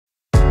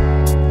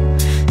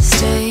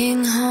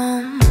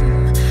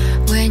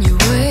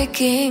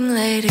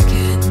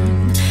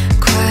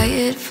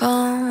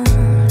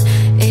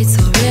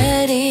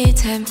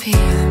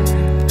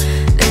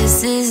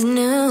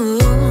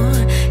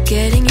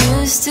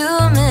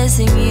to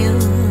missing you.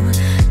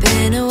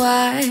 Been a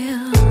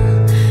while.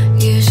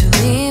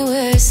 Usually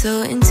we're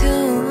so in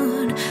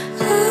tune.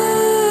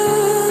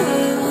 Ooh,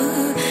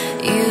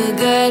 you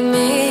got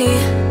me.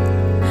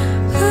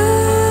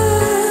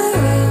 Ooh,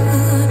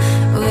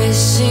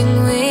 wishing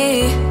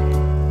we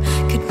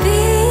could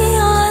be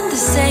on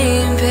the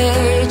same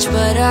page,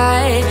 but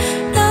I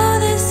know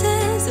this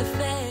is a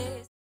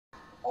phase.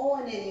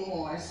 On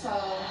anymore, so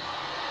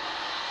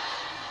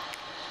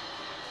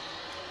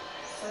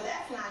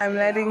that's not.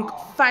 I'm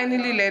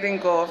finally letting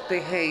go of the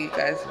hair, you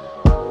guys.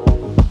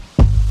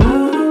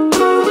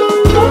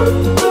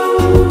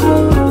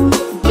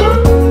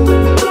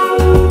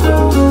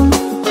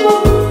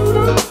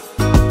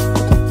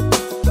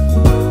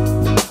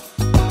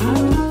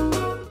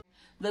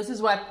 This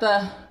is what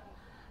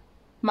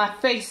my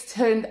face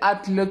turned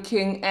out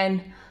looking,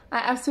 and I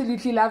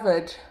absolutely love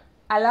it.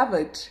 I love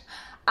it.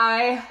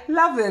 I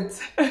love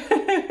it.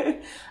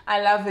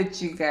 I love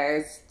it, you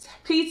guys.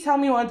 Please tell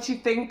me what you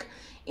think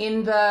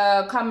in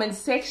the comment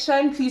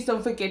section. Please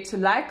don't forget to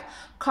like,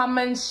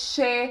 comment,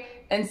 share,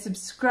 and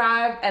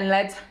subscribe, and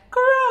let's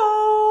grow.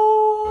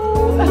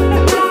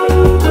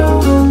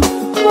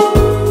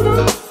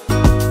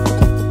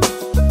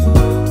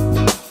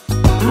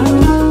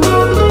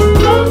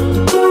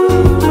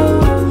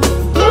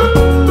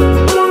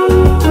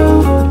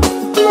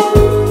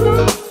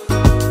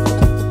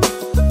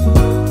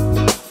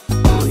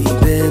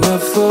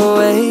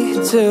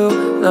 Too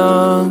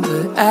long,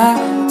 but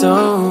I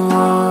don't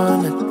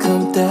wanna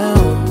come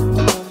down.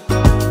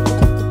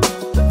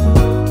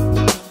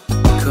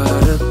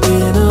 Caught up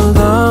in a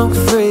long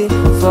free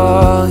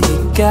fall, you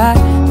got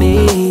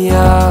me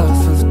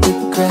off of the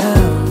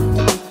ground.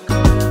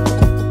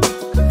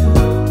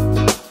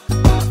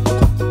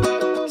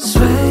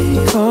 Sway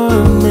for a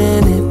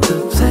minute, the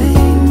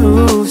plane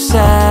moves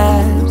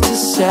side to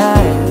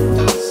side.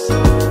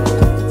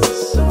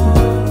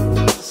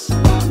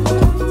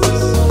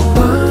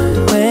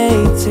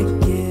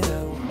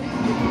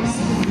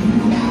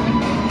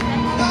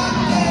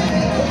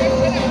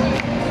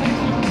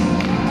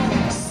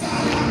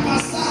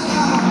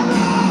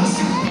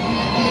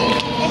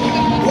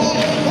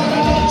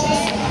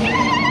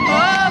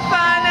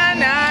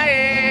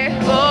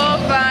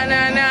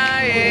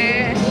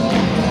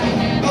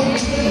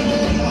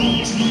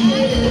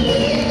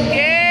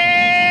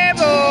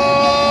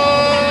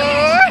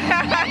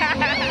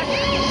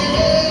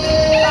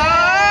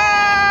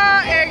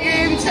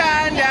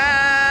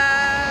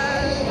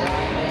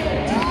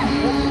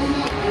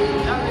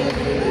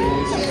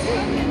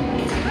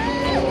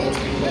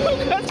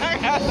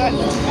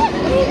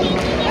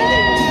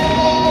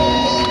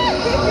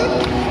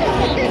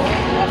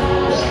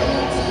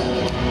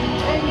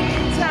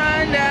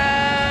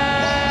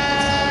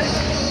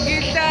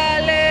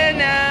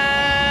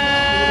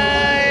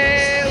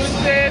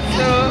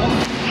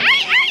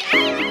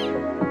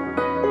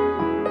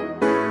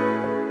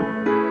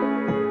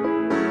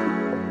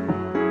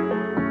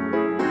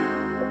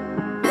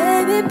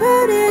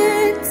 Put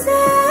it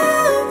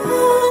down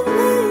on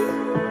me.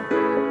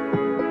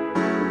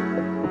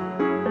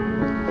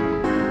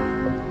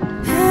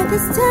 And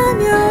this time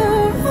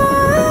you're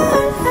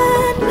all I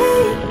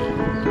need.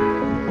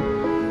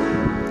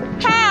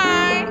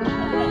 Hi.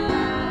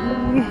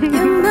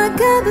 You're my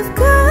cup of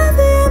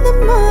coffee in the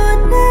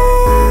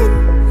morning,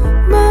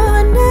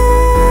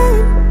 morning,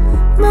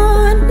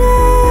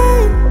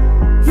 morning.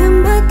 You're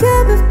my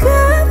cup of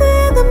coffee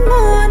in the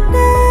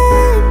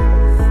morning,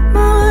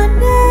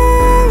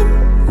 morning,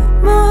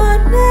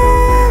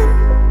 morning.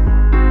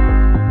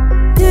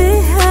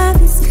 Behind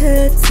these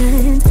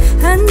curtains,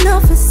 I know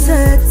for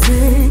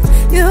certain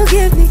you'll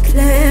give me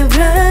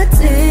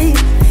clarity,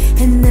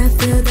 and I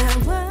feel that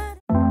one.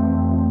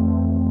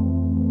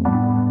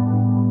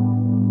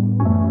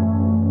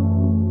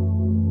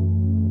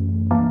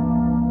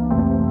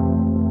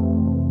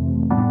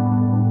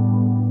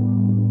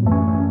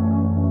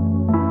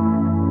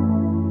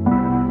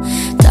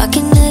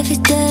 Talking every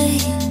day,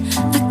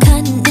 I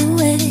kinda knew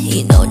it.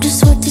 You know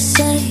just what to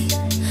say,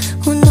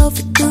 won't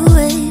overdo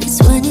it. It's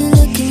when you're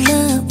looking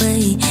that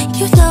way,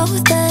 you know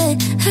that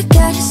I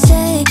gotta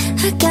say,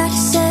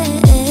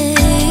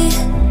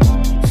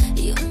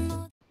 you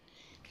know.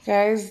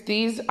 Guys,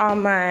 these are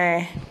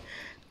my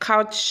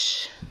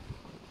couch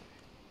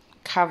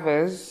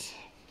covers.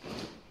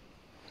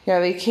 Yeah,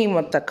 they came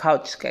with the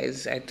couch,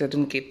 guys. I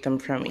didn't get them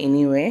from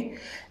anywhere.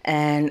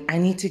 And I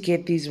need to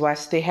get these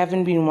washed. They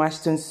haven't been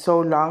washed in so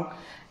long.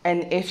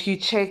 And if you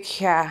check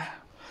here,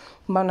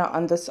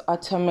 on this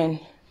ottoman,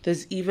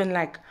 there's even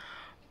like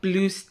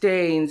blue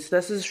stains.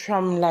 This is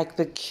from like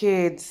the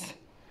kids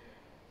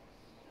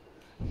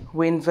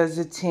when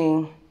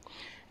visiting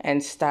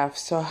and stuff.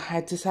 So I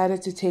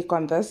decided to take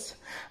on this.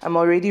 I'm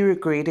already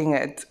regretting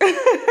it.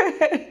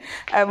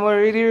 I'm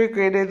already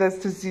regretting this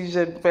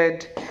decision,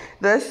 but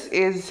this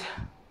is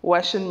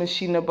washing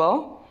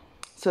machineable,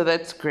 so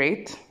that's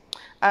great.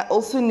 I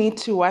also need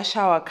to wash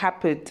our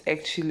carpet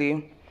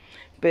actually,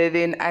 but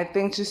then I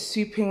think just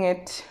sweeping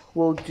it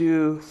will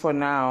do for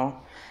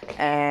now.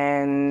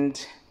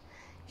 And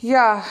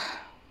yeah,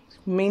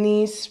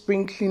 mini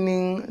spring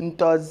cleaning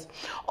does.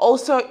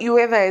 Also,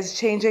 weather is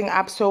changing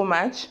up so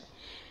much,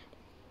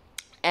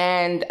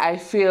 and I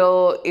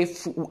feel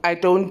if I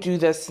don't do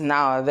this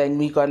now, then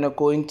we're gonna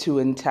go into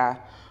winter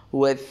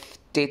with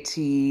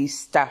dirty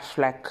stuff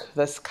like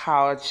this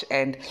couch.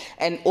 And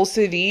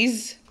also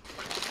these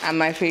are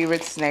my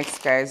favorite snacks,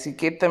 guys. You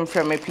get them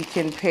from a Pick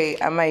n Pay.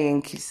 My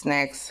Yankee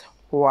snacks,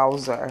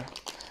 wowzer,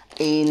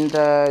 in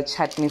the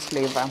chutney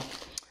flavor.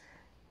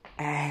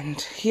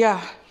 And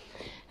yeah,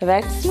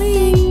 that's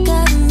me.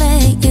 I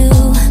met you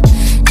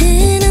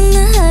in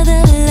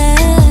another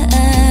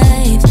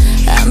life.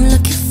 I'm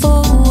looking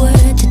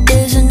forward to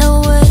days when I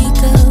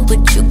wake up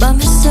with you by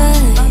my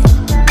side.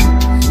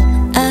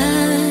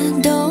 I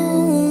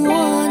don't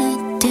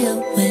wanna deal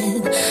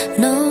with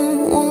no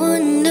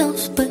one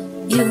else but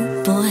you,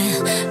 boy.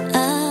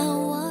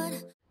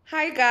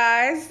 Hi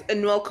guys,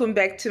 and welcome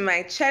back to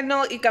my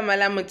channel.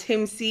 Ikamala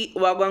Themsieh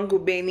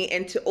Wagwangubeni,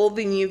 and to all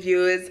the new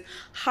viewers,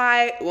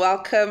 hi,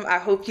 welcome. I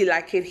hope you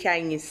like it here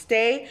and you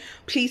stay.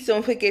 Please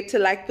don't forget to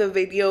like the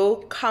video,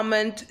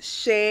 comment,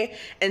 share,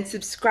 and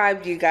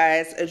subscribe, you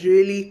guys. I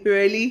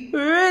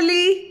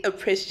really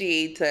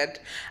appreciate it.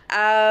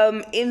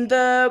 In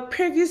the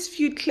previous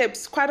few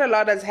clips, quite a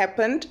lot has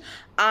happened.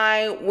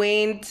 I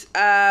went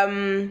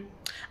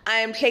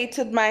I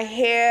plaited my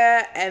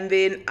hair, and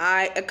then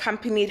I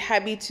accompanied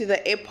hubby to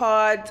the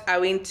airport. I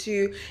went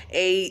to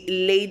a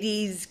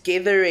ladies'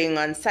 gathering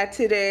on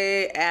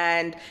Saturday,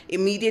 and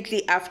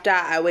immediately after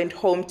I went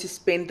home to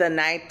spend the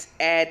night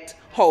at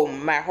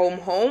home, my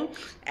home,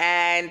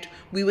 and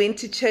we went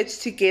to church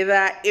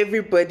together.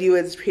 Everybody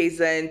was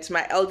present: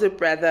 my elder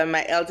brother,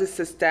 my elder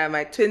sister,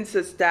 my twin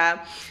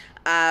sister,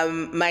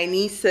 my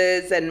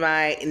nieces, and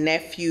my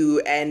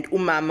nephew, and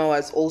umama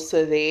was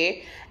also there.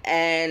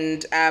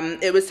 And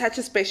it was such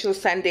a special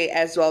Sunday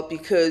as well,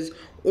 because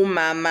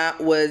umama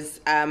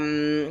was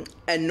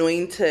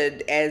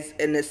anointed as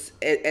an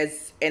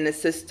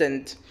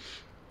assistant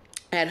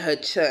at her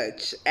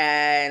church.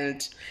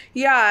 And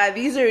yeah,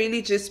 these are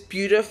really just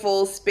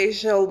beautiful,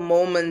 special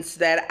moments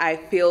that I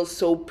feel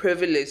so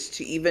privileged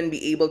to even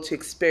be able to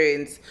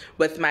experience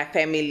with my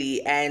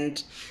family,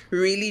 and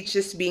really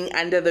just being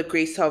under the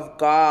grace of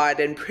God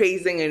and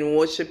praising and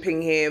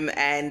worshiping Him,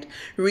 and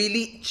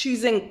really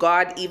choosing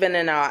God even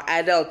in our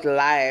adult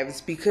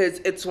lives. Because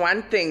it's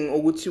one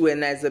thing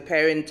when as a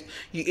parent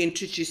you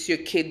introduce your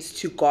kids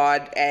to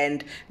God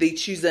and they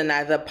choose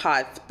another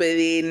path, but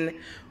then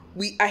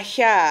we are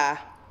here,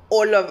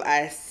 all of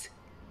us,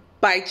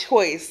 by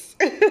choice.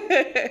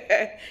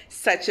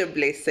 Such a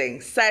blessing,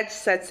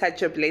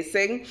 such a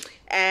blessing.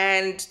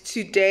 And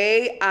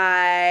today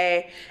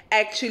I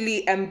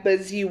actually am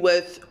busy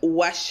with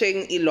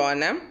washing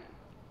Ilona,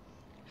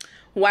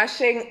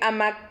 washing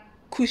ama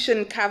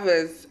cushion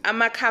covers,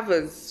 ama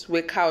covers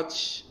with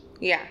couch.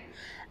 Yeah,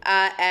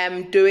 I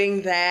am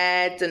doing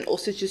that, and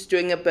also just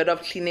doing a bit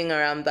of cleaning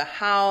around the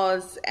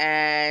house.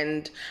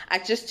 And I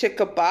just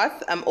took a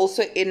bath. I'm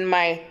also in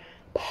my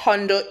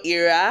Pondo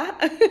era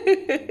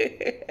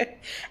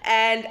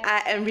and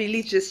I am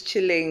really just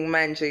chilling,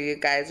 manja, you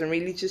guys. I'm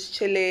really just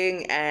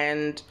chilling.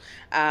 And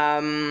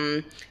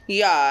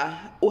yeah,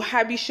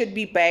 Uhabi should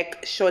be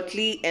back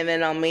shortly, and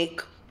then I'll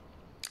make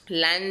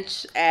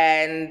lunch.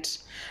 And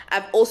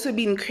I've also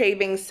been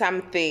craving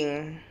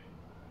something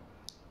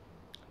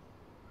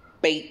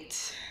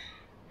baked,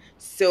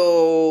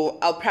 so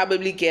I'll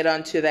probably get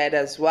onto that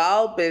as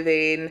well. But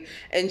then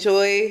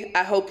enjoy.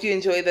 I hope you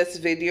enjoy this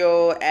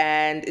video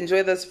and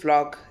enjoy this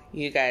vlog,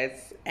 you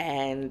guys,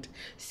 and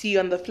see you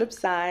on the flip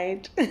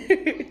side.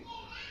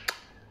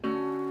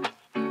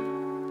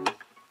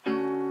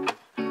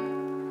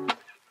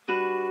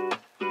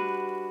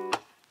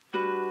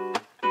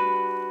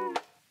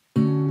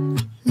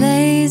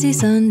 Lazy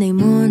Sunday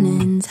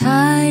mornings,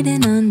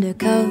 hiding under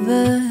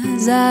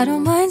covers. I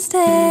don't mind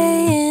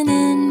staying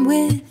in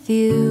with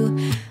you.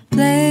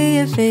 Play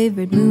your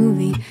favorite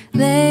movie,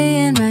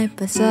 laying right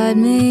beside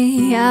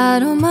me. I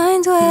don't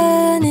mind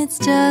when it's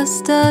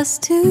just us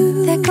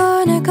two. That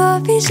corner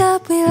coffee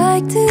shop we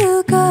like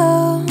to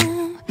go.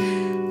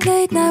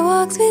 Late night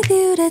walks with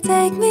you to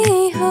take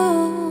me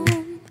home.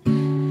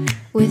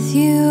 With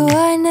you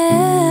I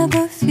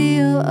never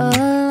feel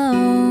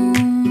alone.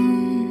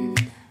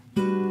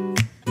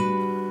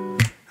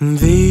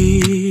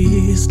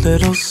 These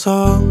little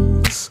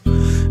songs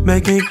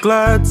make me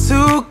glad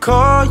to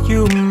call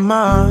you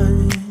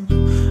mine.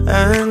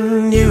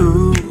 And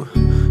you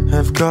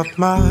have got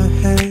my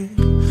head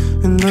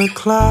in the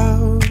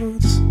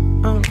clouds.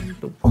 1,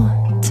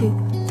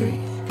 2, 3.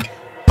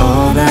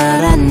 All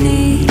that I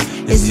need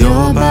is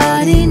your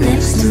body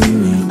next to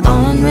me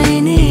on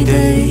rainy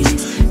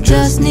days.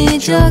 Just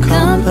need your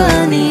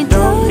company,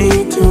 don't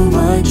need too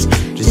much.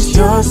 Just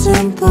your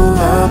simple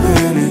love,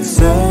 and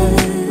it's everything.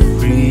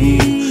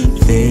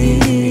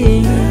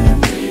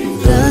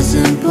 The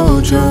simple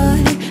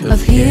joy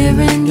of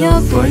hearing your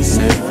voice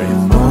every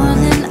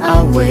morning.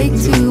 I wake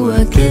to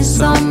a kiss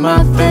on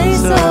my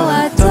face, so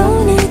I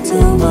don't need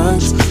too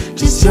much.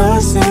 Just your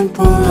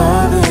simple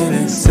love, and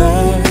it's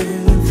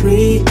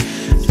everything.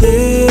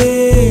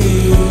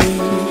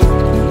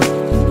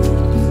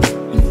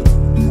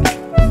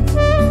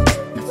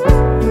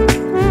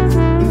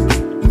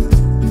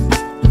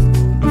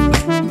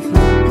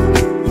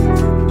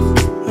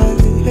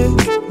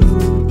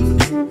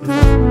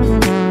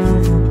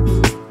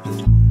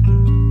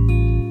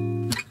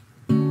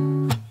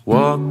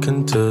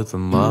 going to the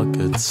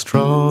market,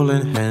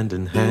 strolling hand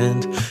in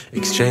hand,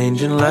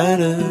 exchanging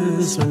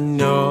letters when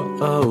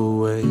you're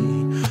away.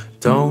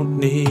 Don't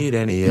need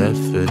any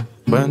effort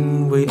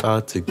when we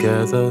are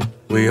together.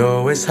 We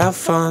always have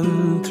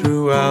fun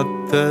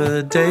throughout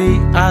the day.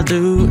 I'll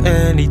do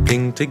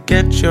anything to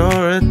get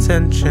your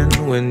attention.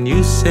 When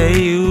you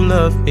say you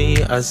love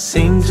me, I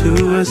seem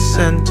to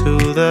ascend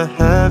to the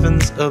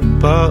heavens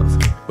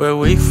above, where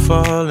we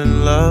fall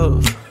in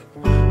love.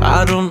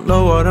 I don't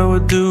know what I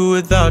would do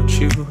without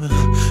you,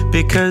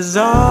 because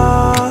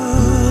all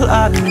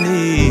I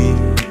need,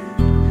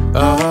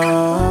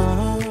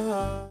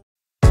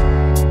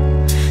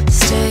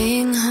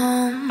 Staying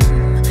home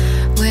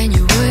when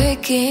you're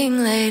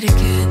working late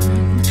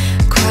again.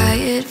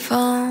 Quiet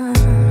phone,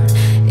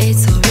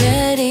 it's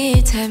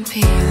already 10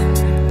 p.m.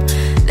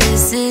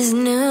 This is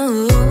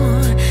new,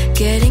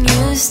 getting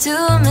used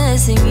to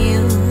missing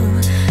you.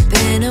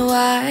 Been a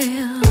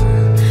while,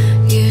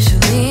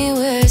 usually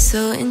we're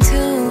so in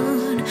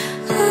tune.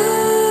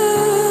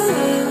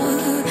 Ooh,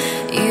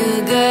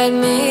 you got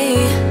me.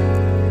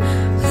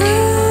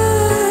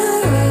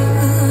 Ooh,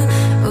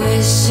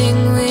 wishing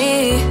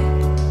we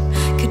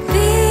could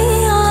be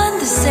on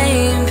the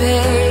same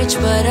page,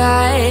 but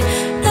I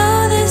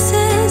know this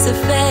is a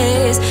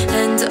phase,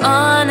 and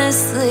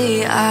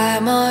honestly,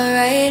 I'm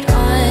alright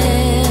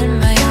on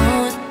my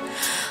own.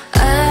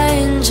 I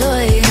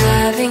enjoy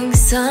having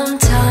some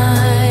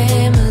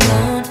time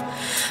alone,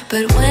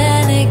 but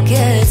when it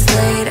gets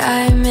late,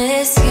 I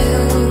miss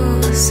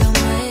you so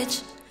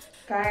much.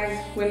 Guys,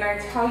 when I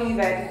tell you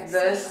that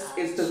this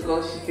is the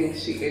girl she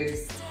thinks she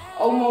is,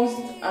 almost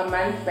a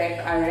month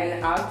back I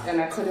ran out and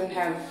I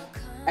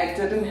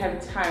didn't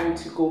have time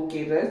to go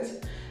get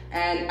it.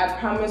 And I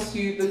promise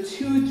you, the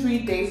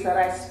 2-3 days that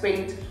I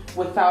spent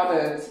without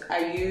it,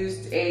 I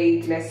used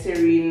a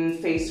glycerin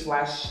face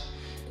wash,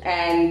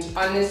 and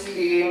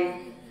honestly,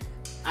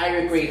 I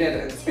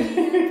regretted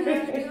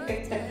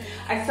it.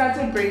 I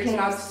started breaking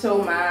out so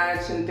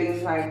much and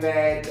things like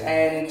that,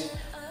 and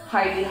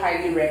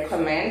highly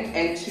recommend.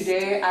 And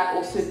today I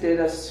also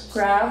did a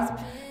scrub,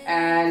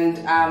 and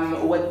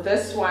with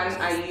this one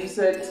I use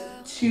it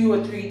 2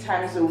 or 3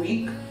 times a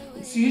week.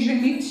 It's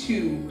usually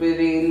 2, but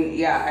then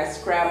yeah, I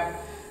scrub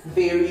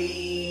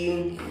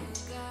very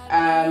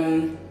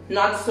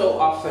not so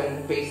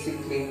often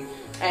basically.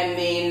 And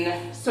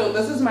then, so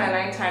this is my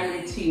nighttime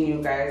routine,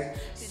 you guys.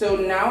 So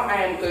now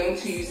I am going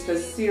to use the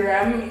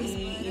serum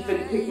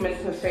Even Pigment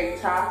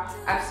Perfector.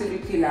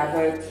 Absolutely love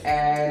it.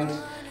 And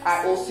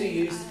I also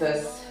use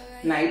this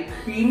night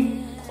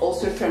cream,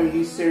 also from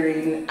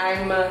Eucerin.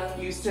 I'm a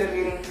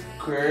Eucerin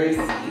girly.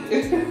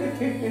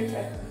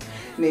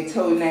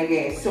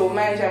 So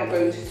manje, I'm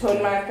going to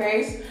tone my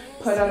face,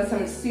 put on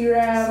some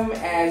serum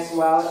as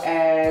well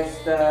as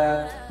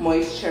the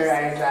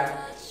moisturizer.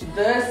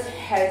 This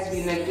has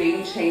been a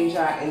game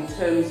changer in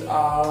terms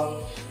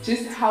of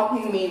just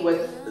helping me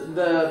with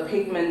the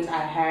pigment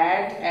I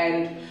had,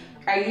 and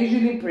I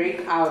usually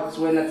break out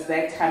when it's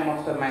that time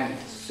of the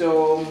month.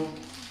 So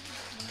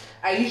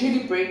I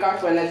usually break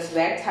out when it's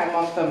that time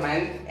of the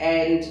month,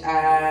 and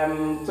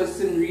for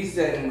some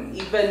reason,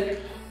 even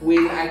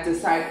when I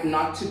decide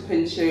not to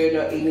pinch it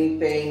or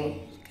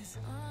anything,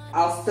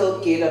 I'll still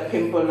get a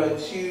pimple or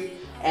 2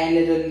 and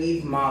it'll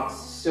leave marks.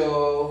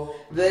 So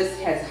this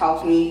has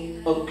helped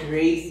me a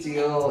great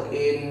deal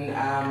in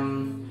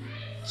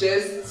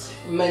just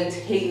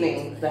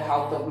maintaining the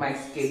health of my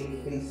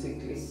skin,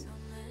 basically.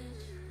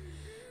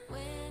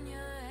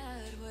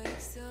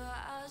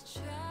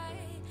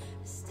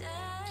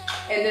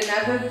 And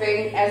another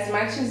thing, as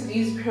much as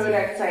these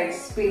products are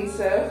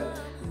expensive,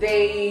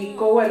 they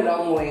go a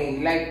long way.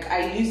 Like,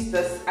 I use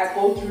this, I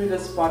go through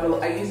this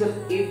bottle, I use it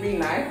every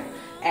night,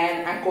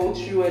 and I go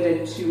through it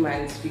in 2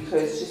 months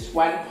because just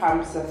 1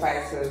 pump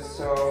suffices.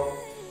 So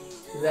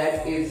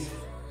that is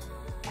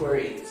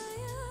great.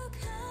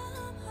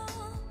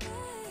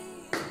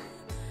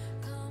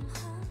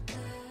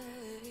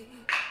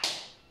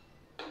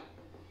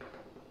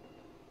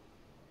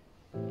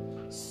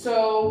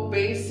 So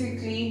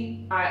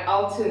basically I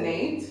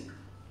alternate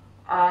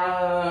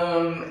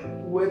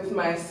with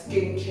my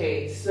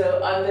skincare.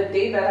 So on the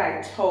day that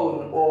I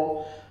tone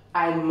or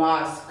I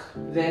mask,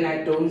 then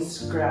I don't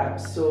scrub.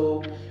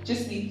 So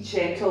just be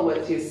gentle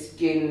with your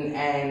skin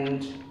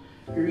and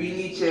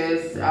really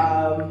just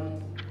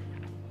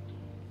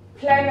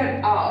plan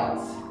it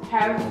out.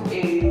 Have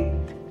a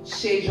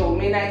schedule. I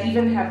mean, I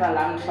even have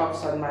alarm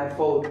clocks on my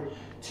phone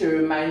to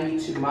remind me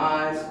to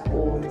mask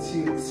or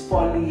to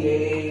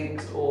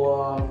exfoliate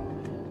or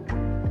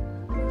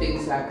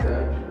things like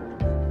that.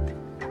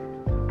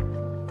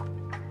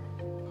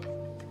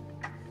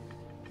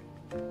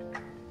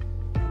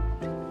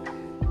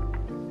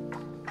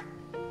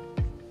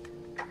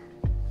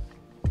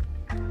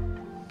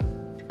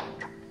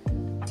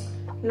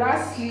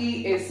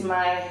 Lastly is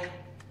my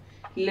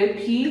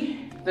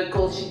lippy, the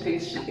girl she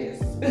thinks she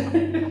is.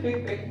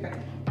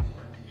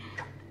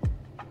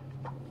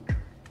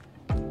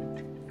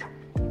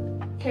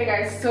 Okay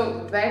guys,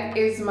 so that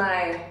is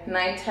my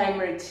nighttime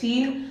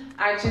routine.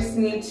 I just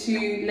need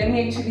to, let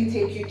me actually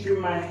take you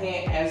through my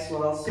hair as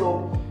well.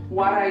 So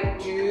what I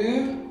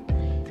do,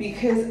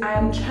 because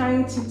I'm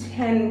trying to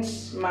tend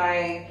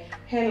my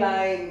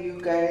hairline,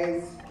 you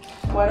guys,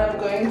 what I'm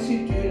going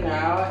to do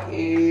now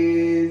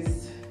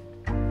is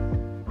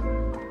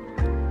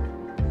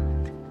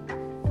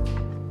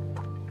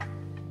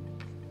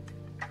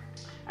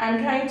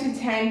I'm trying to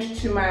tend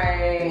to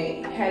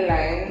my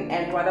hairline,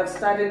 and what I've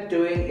started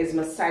doing is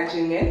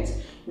massaging it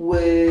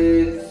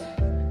with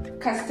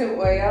castor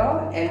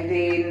oil, and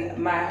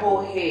then my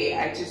whole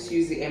hair I just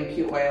use the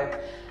MP oil.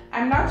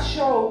 I'm not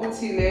sure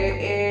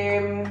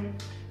the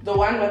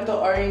one with the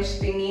orange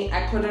thingy,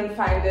 I couldn't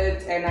find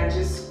it and I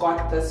just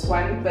got this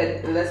one,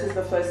 but this is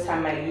the first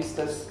time I used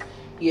this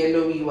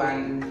yellowy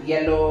one,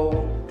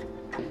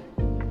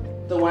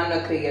 the one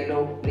with the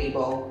yellow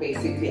label.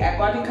 Basically I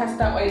got the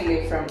castor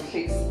oil from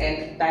Clicks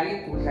and that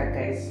is good,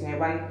 guys.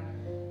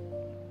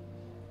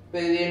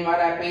 But then what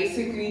I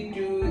basically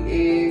do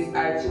is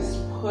I just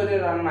put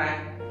it on my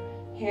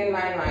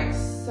hairline like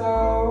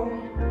so.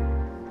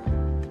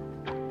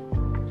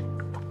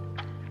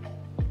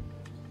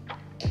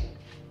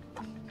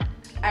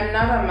 I'm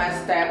not a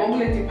master. I'm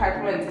only a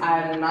department.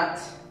 I'm not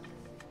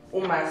a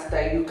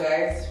master, you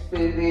guys. But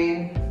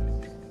then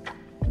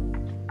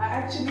I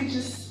actually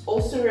just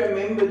also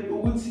remembered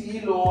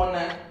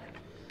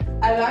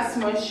I last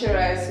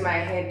moisturized my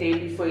hair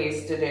day before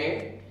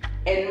yesterday.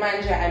 And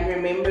manja, I'm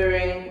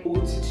remembering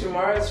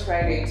tomorrow is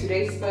Friday.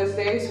 Today's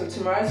Thursday, so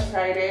tomorrow is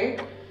Friday.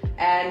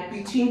 And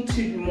between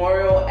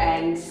tomorrow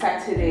and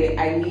Saturday,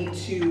 I need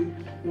to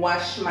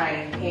wash my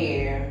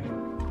hair.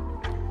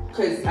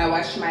 Because I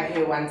wash my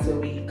hair once a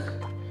week.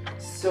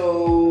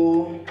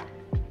 So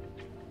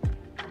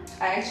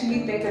I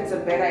actually think it's a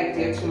bad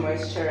idea to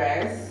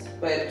moisturize,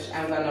 but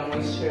I'm gonna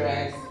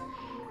moisturize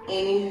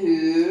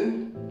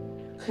anywho,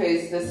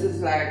 because this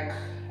is like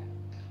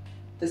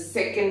the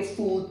second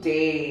full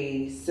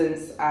day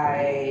since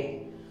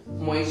I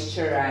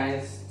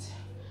moisturized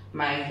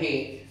my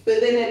hair. But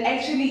then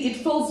it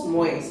feels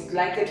moist,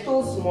 like it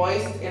feels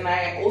moist, and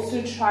I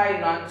also try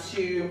not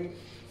to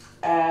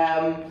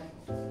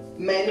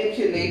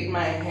manipulate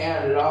my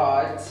hair a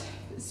lot,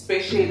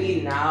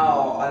 especially now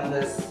on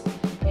this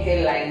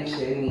hairline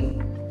journey.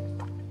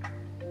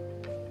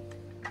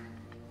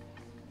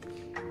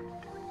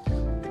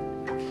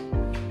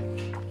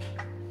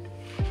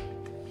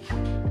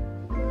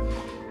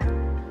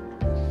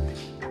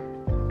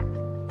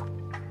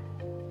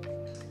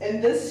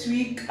 And this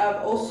week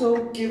I've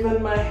also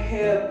given my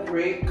hair a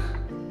break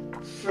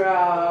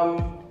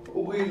from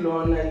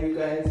Wilona, you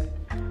guys,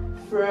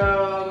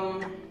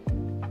 from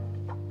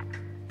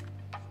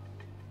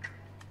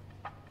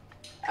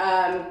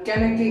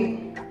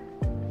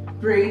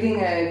braiding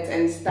it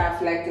and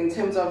stuff, like in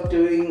terms of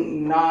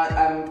doing not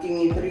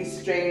getting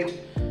 3-strand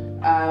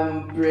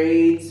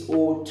braids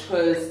or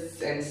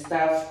twists and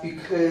stuff,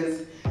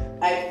 because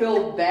I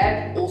feel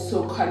that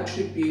also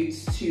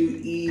contributes to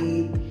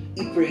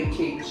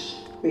breakage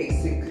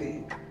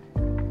basically.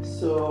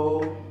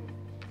 So,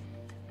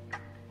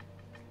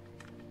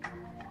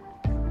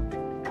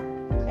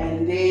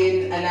 and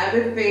then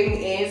another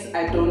thing is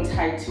I don't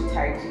tie too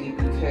tightly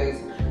because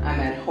I'm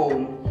at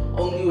home.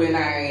 Only when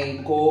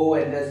I go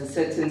and there's a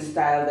certain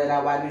style that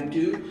I want to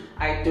do,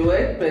 I do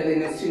it. But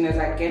then as soon as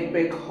I get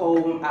back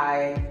home,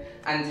 I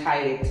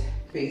untie it,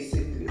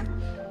 basically.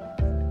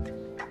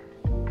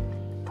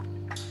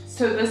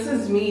 So this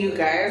is me, you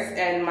guys,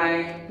 and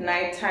my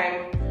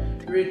nighttime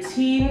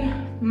routine.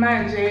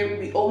 Manje,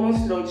 we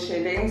almost load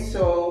shedding,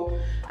 so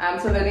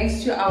for the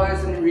next 2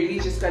 hours I'm really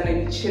just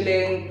gonna be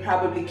chilling,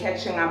 probably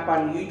catching up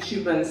on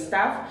YouTube and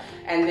stuff,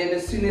 and then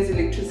as soon as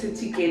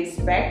electricity gets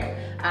back,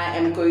 I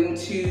am going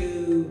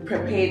to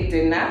prepare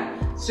dinner.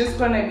 It's just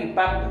gonna be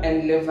pap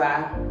and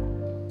liver.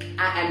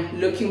 I am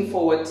looking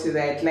forward to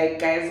that. Like,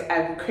 guys,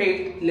 I've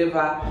craved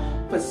liver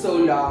for so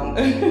long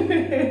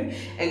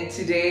and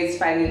today is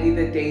finally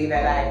the day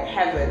that I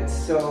have it.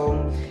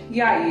 So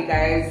yeah, you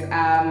guys,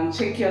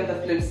 check you on the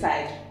flip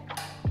side.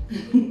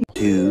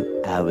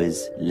 2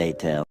 hours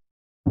later.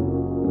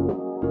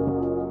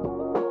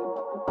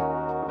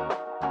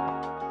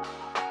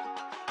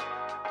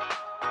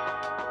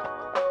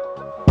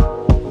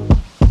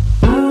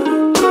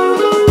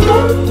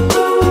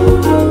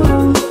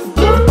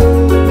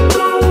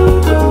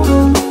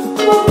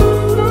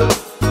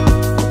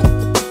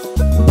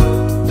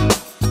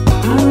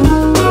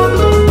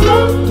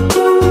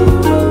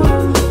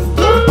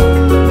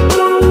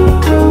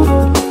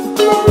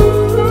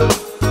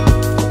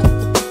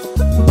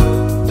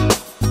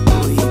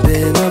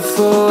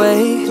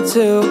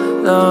 Too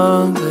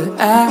long, but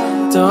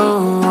I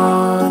don't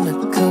wanna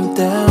come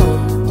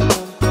down.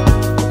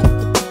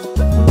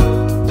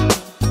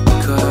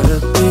 Caught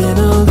up in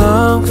a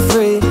long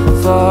free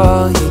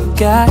fall, you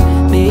got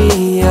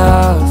me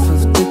off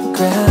of the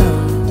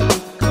ground.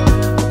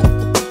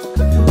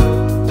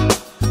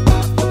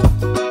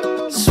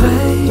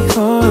 Sway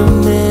for a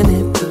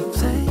minute, but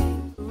play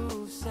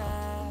move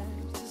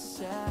side to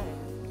side.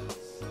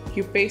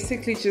 You basically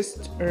basically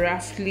just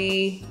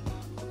roughly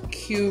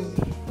cube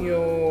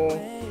your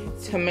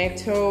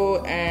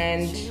tomato,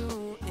 and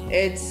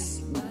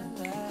it's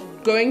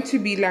going to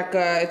be like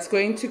it's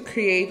going to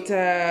create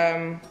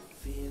a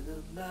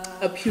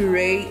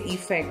puree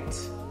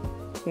effect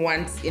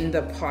once in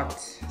the pot,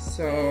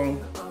 so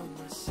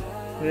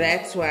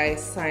that's why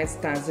size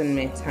doesn't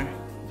matter.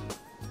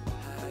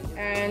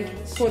 And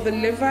for the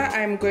liver,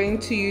 I'm going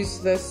to use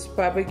this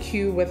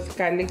barbecue with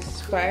garlic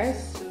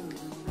spice.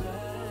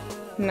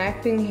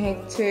 Nothing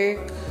hectic.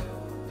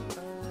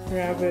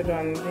 Rub it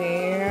on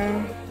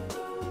there.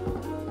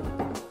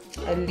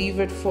 I leave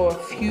it for a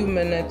few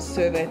minutes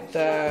so that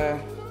the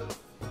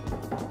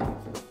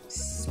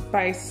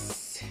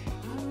spice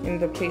in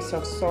the place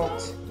of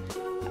salt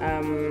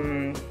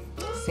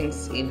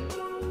sinks in.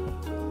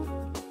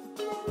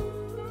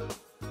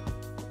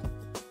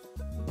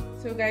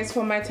 So guys,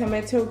 for my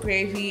tomato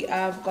gravy,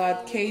 I've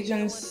got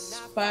Cajun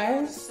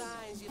spice.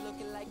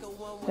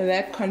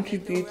 That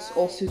contributes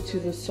also to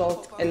the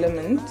salt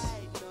element.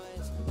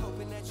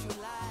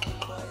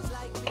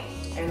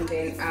 And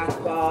then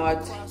I've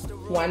got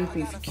 1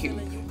 beef cube.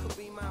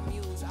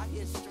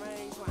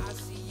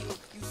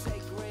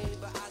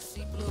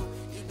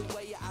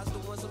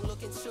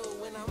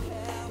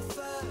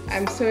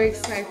 I'm so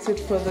excited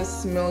for the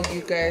smell,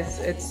 you guys.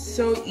 It's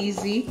so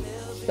easy,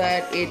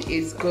 but it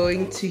is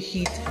going to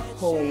hit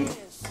home.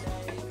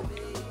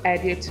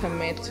 Add your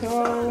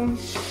tomato.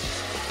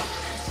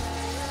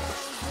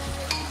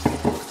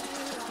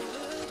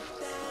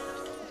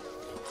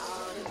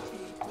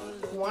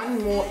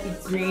 One more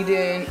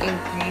ingredient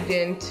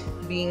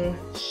being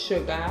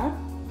sugar.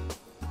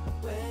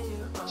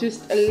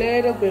 Just a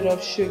little bit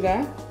of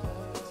sugar.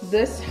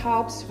 This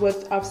helps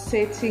with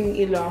offsetting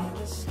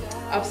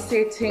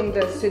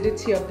the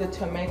acidity of the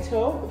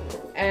tomato,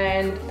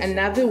 and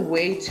another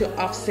way to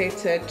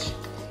offset it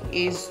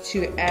is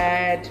to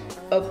add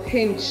a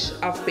pinch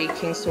of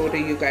baking soda,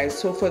 you guys.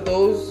 So for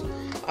those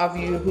of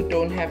you who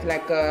don't have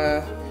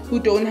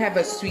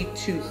a sweet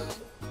tooth,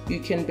 you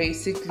can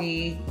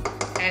basically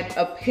add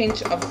a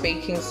pinch of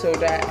baking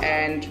soda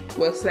and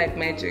works like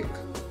magic.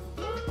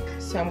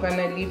 So I'm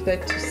gonna leave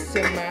that to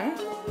simmer.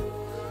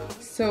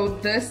 So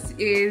this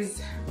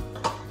is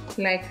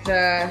like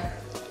the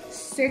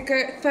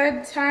second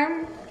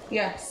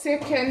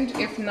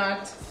if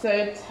not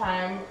third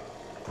time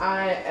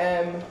I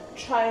am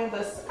trying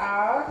this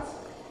out,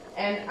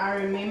 and I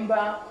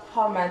remember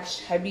how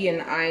much hubby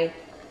and I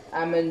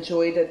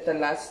enjoyed it the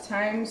last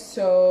time,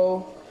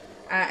 so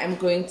I am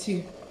going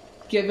to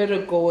give it a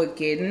go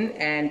again,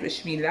 and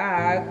wish me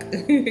luck.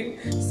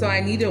 So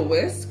I need a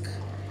whisk,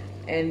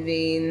 and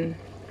then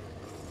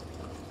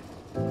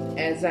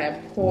as I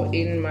pour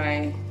in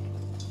my,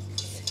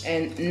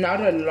 and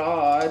not a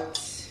lot,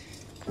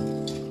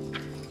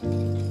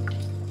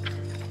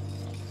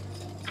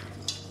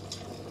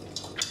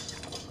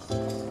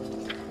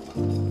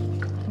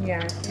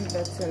 yeah, I think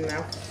that's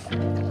enough.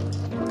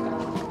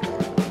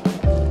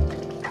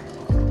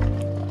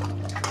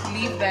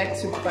 Leave that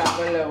to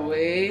bubble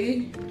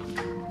away.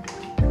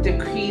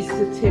 Decrease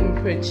the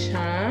temperature.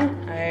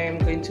 I am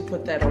going to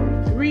put that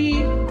on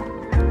 3,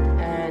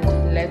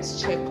 and let's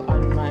check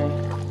on my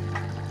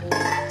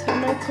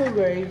tomato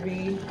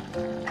gravy.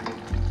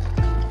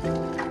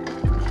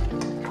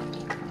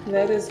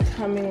 That is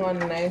coming on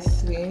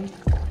nicely.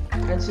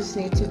 I just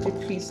need to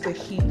decrease the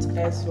heat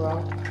as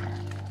well.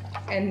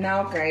 And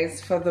now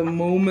guys, for the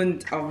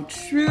moment of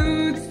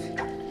truth.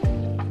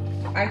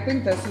 I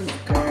think this is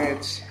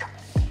good.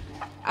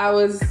 I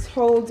was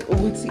told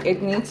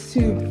it needs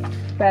to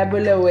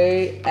bubble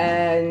away,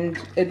 and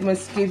it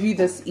must give you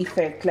this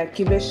effect, like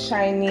give a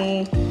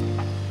shiny,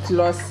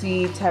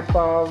 glossy type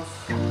of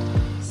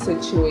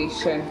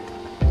situation.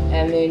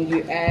 And then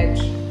you add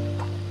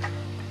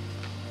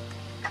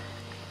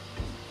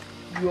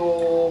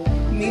your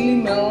mealy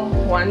meal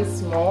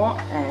once more,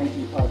 and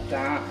you are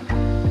done.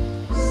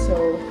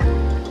 So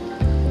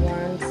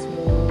once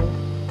more,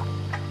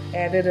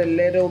 add it a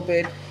little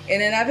bit.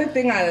 And another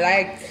thing I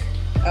like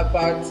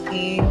about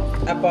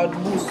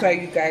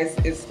buswa, you guys,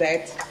 is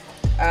that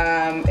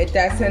it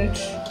doesn't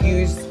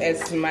use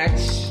as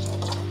much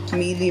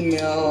mealy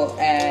meal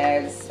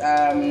as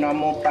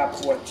normal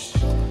papwatch.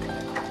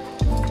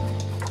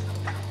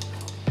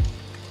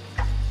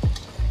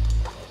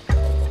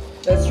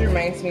 This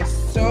reminds me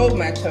so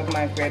much of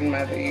my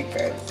grandmother, you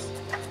guys.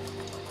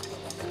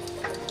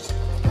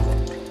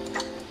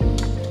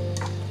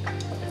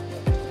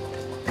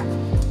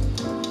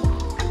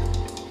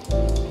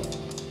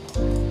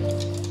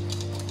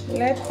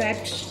 Let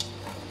that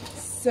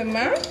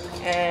simmer,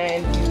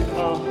 and you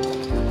are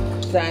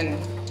done.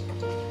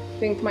 I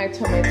think my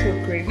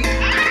tomato gravy.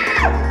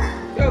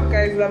 Yo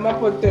guys, I'm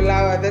up with the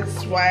lava.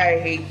 That's why I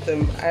hate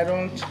them. I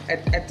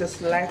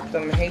dislike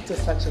them. Hate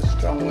is such a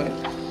strong word,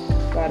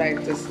 but I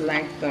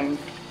dislike them.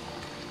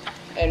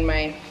 And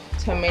my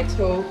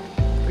tomato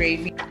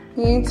gravy.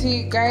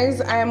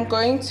 Guys, I am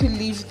going to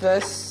leave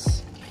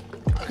this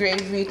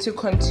gravy to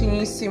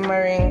continue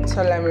simmering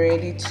till I'm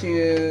ready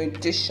to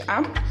dish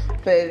up.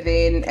 But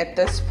then at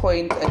this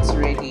point it's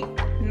ready.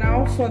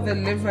 now for the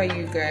liver,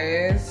 you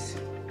guys.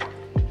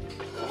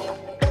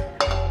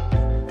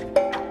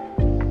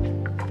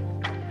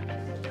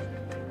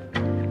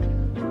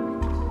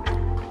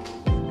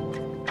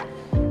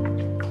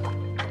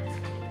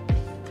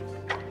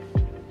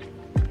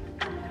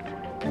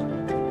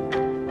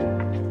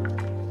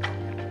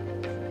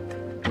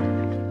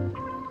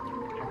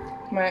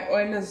 My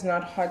oil is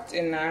not hot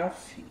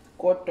enough,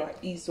 kodwa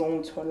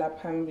izongithola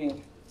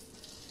phambili.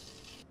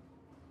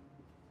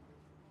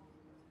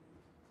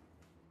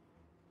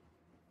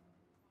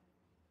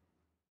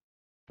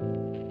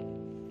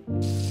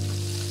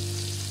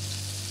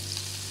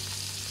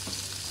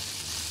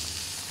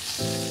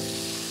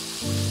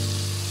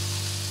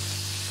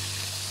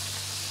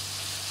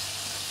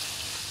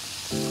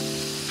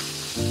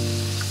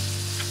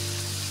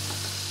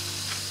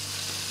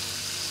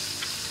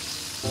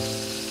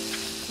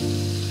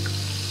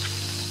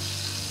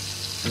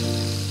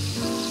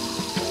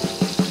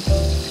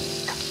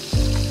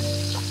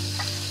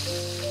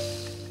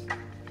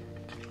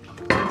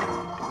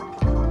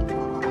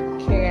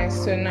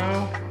 So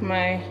now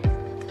my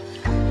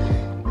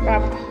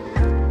pap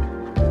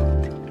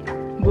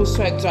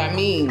buswa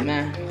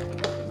mina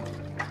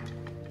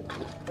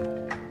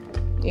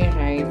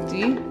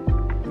alrighty.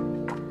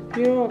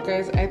 Yo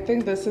guys, I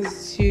think this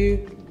is too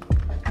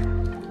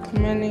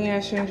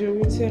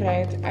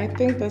right. I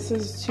think this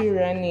is too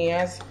runny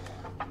as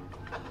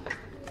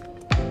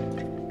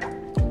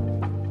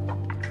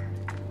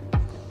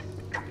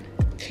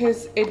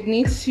because it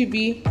needs to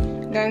be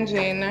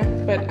ganjena,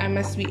 but I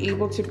must be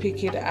able to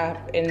pick it up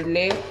and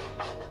lay.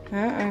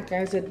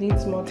 Guys, it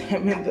needs more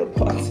time in the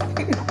pot.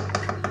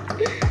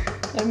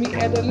 Let me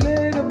add a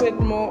little bit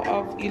more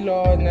of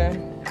ilona,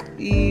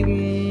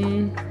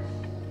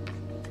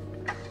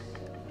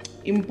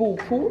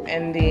 impupu,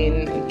 and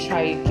then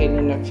try again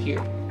in a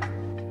few.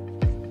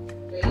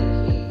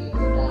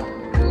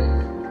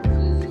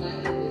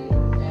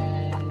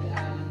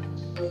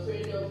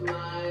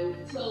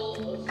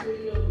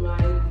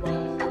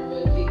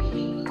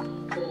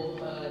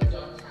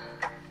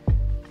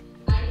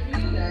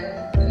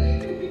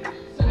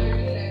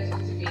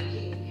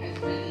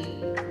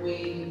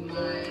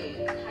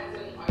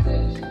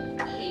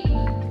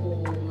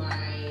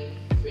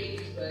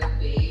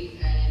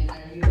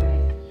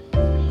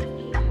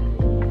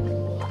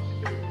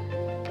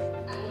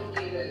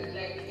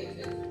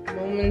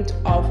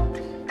 Of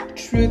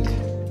truth.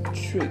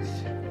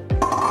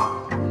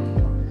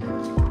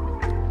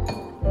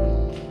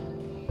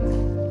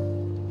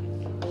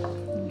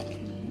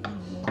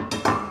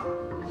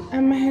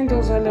 And my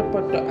handles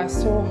are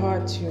so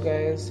hot, you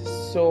guys,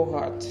 so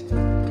hot.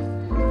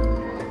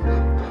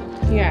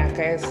 Yeah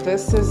guys,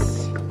 this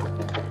is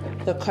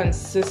the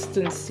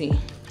consistency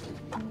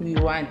we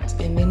want,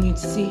 and then you'd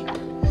see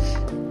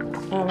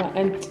our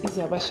aunties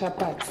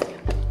abashapats.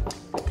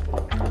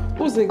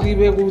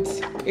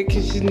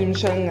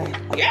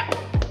 Yeah.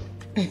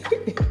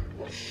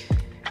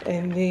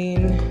 And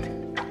then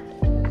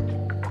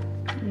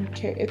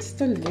okay, it's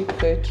still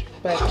liquid,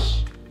 but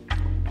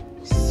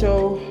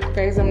so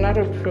guys, I'm not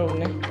a pro,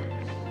 né?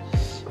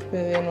 But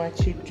then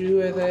what you do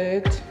with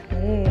it,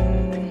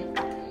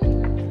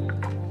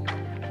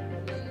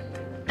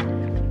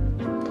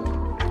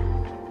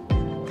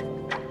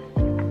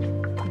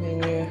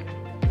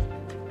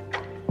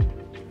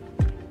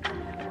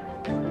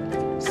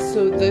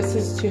 so this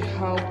is to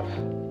help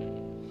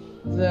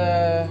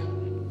the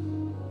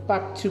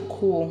pap to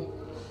cool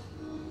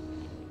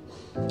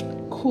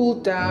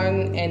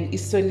down and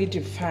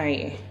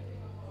solidify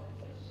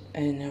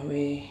in a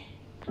way.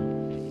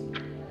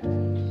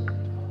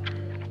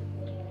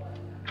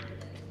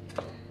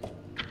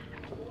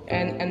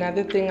 And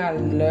another thing I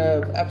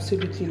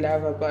absolutely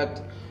love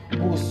about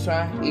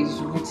buswa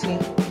is uti,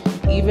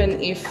 even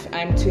if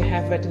I'm to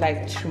have it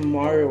like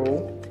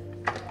tomorrow,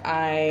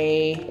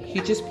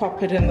 you just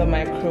pop it in the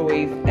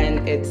microwave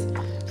and it's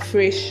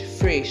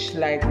fresh,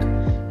 like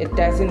it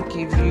doesn't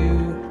give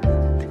you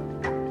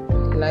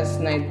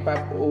last night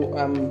pap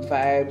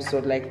vibes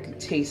or like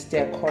taste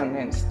their corn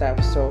and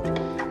stuff. So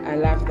I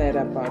love that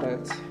about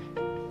it.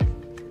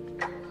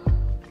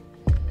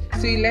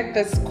 So you let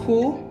this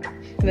cool,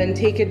 then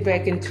take it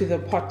back into the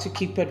pot to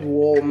keep it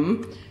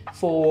warm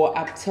for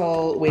up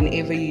till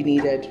whenever you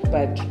need it.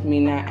 But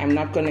Mina, I'm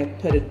not gonna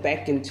put it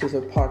back into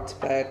the pot,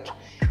 but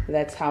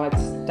that's how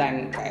it's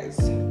done, guys.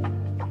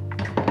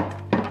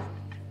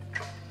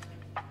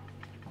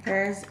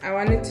 Guys, I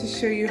wanted to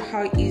show you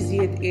how easy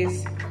it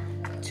is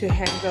to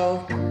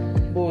handle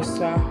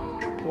buswa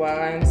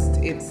once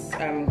it's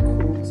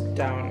cooled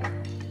down.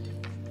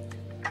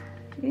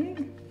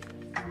 Okay,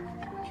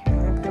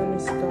 that one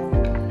is still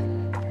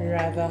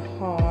rather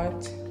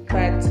hot,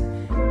 but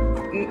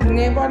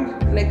never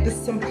like the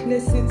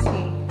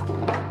simplicity,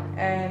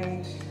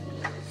 and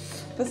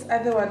this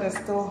other one is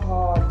still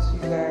hot, you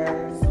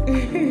guys.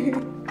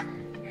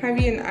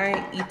 Javi and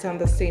I eat on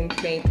the same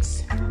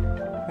plate,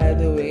 by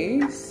the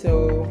way,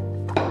 so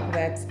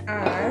that's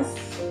us.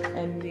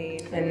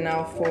 And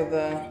now for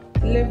the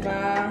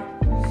liver,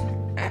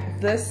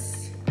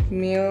 this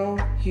meal,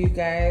 you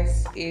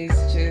guys, is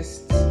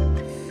just,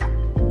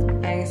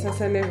 I'm so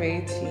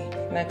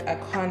salivating. Like, I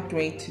can't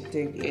wait to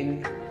dig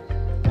in.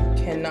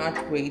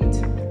 Cannot wait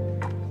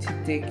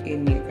to dig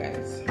in, you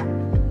guys.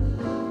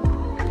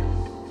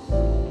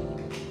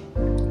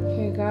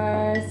 Okay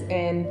guys,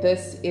 and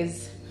this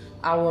is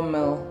our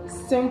meal.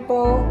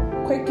 Simple,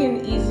 quick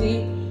and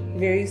easy,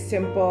 very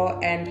simple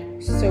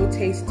and so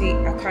tasty.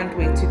 I can't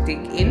wait to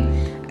dig in.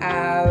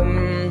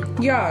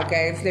 Yeah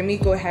guys, let me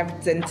go have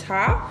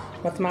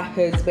Themsieh with my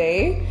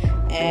husband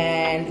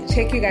and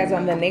check you guys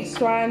on the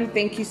next one.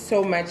 Thank you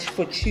so much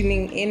for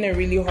tuning in. I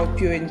really hope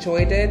you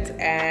enjoyed it,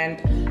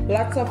 and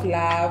lots of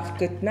love.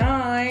 Good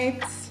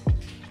night.